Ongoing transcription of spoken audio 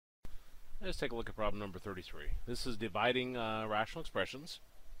Let's take a look at problem number 33. This is dividing rational expressions.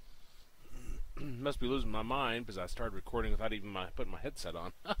 Must be losing my mind because I started recording without even putting my headset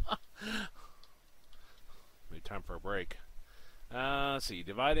on. Maybe time for a break. Let's see,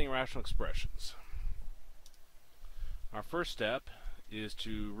 dividing rational expressions. Our first step is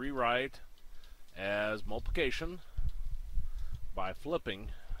to rewrite as multiplication by flipping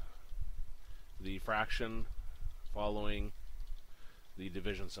the fraction following the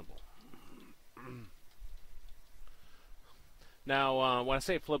division symbol. Now, when I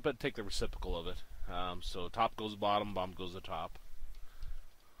say flip it, take the reciprocal of it. So top goes to bottom, bottom goes to top.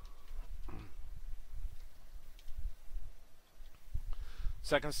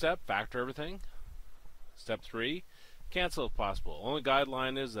 Second step, factor everything. Step 3, cancel if possible. Only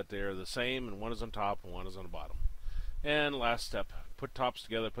guideline is that they are the same and one is on top and one is on the bottom. And last step, put tops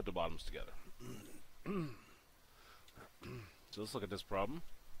together, put the bottoms together. So let's look at this problem.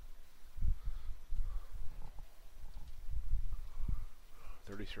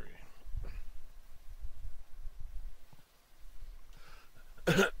 33.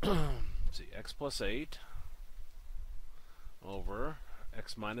 Let's see, x plus 8 over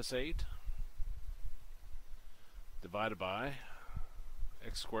x minus 8 divided by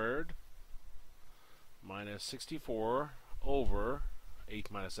x squared minus 64 over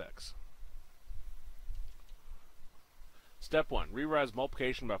 8 minus x. Step 1, rewrite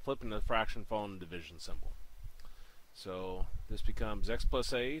multiplication by flipping the fraction following the division symbol. So this becomes x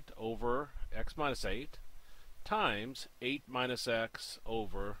plus 8 over x minus 8 times 8 minus x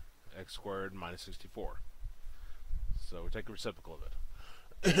over x squared minus 64. So we take a reciprocal of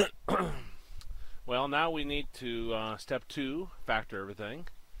it. Well, now we need to, step 2, factor everything.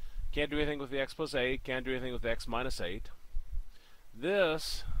 Can't do anything with the x plus 8, can't do anything with the x minus 8.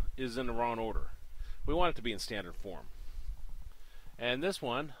 This is in the wrong order. We want it to be in standard form. And this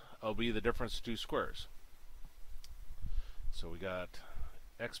one will be the difference of two squares. So we got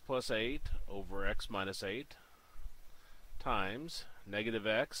x plus 8 over x minus 8 times negative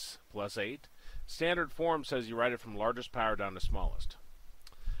x plus 8. Standard form says you write it from largest power down to smallest.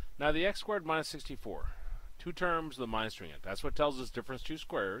 Now the x squared minus 64, two terms, the minus doing it. That's what tells us difference two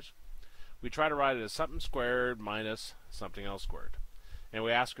squares. We try to write it as something squared minus something else squared. And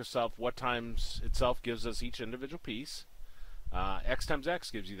we ask ourselves what times itself gives us each individual piece. X times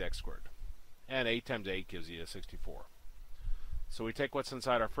x gives you the x squared. And 8 times 8 gives you a 64. So we take what's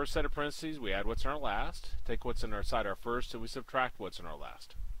inside our first set of parentheses, we add what's in our last, take what's inside our first, and we subtract what's in our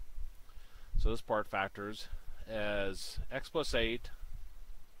last. So this part factors as x plus 8,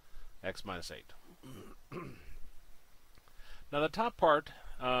 x minus 8. Now the top part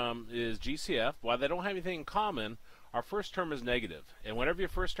is GCF. While they don't have anything in common, our first term is negative. And whenever your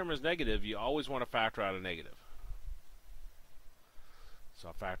first term is negative, you always want to factor out a negative. So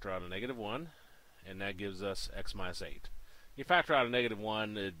I'll factor out a negative 1, and that gives us x minus 8. You factor out a negative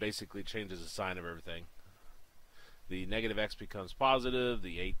 1, it basically changes the sign of everything. The negative x becomes positive,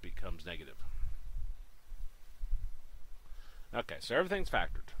 the 8 becomes negative. Okay, so everything's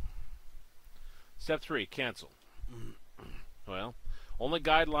factored. Step 3, cancel. Well, only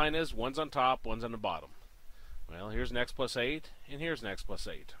guideline is one's on top, one's on the bottom. Well, here's an x plus 8, and here's an x plus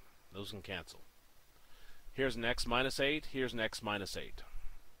 8. Those can cancel. Here's an x minus 8, here's an x minus 8.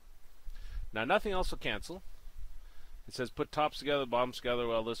 Now nothing else will cancel. It says put tops together, bottoms together.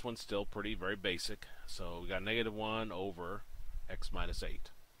 Well, this one's still very basic. So we got negative 1 over x minus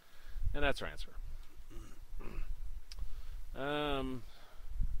 8. And that's our answer.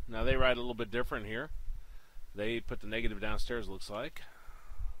 Now they write a little bit different here. They put the negative downstairs, looks like.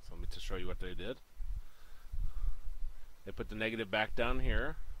 So let me just show you what they did. They put the negative back down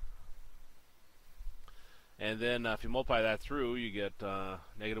here. And then if you multiply that through, you get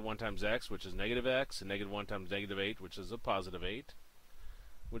negative 1 times x, which is negative x, and negative 1 times negative 8, which is a positive 8,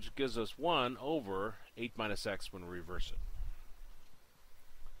 which gives us 1 over 8 minus x when we reverse it,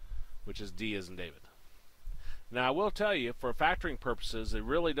 which is D as in David. Now, I will tell you, for factoring purposes, it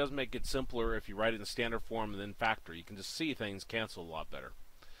really does make it simpler if you write it in standard form and then factor. You can just see things cancel a lot better.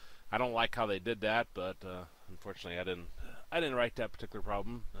 I don't like how they did that, but unfortunately, I didn't write that particular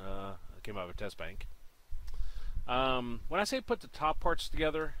problem. It came out of a test bank. When I say put the top parts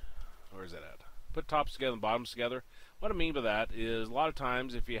together, where is that at? Put tops together and bottoms together. What I mean by that is a lot of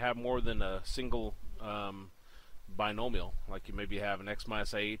times if you have more than a single binomial, like you maybe have an x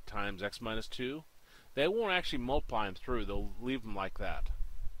minus 8 times x minus 2, they won't actually multiply them through. They'll leave them like that.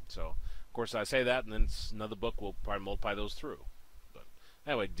 So, of course, I say that, and then another book will probably multiply those through. But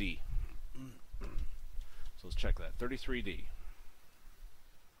anyway, D. So let's check that. 33D.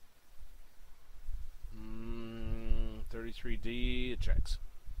 33D, it checks.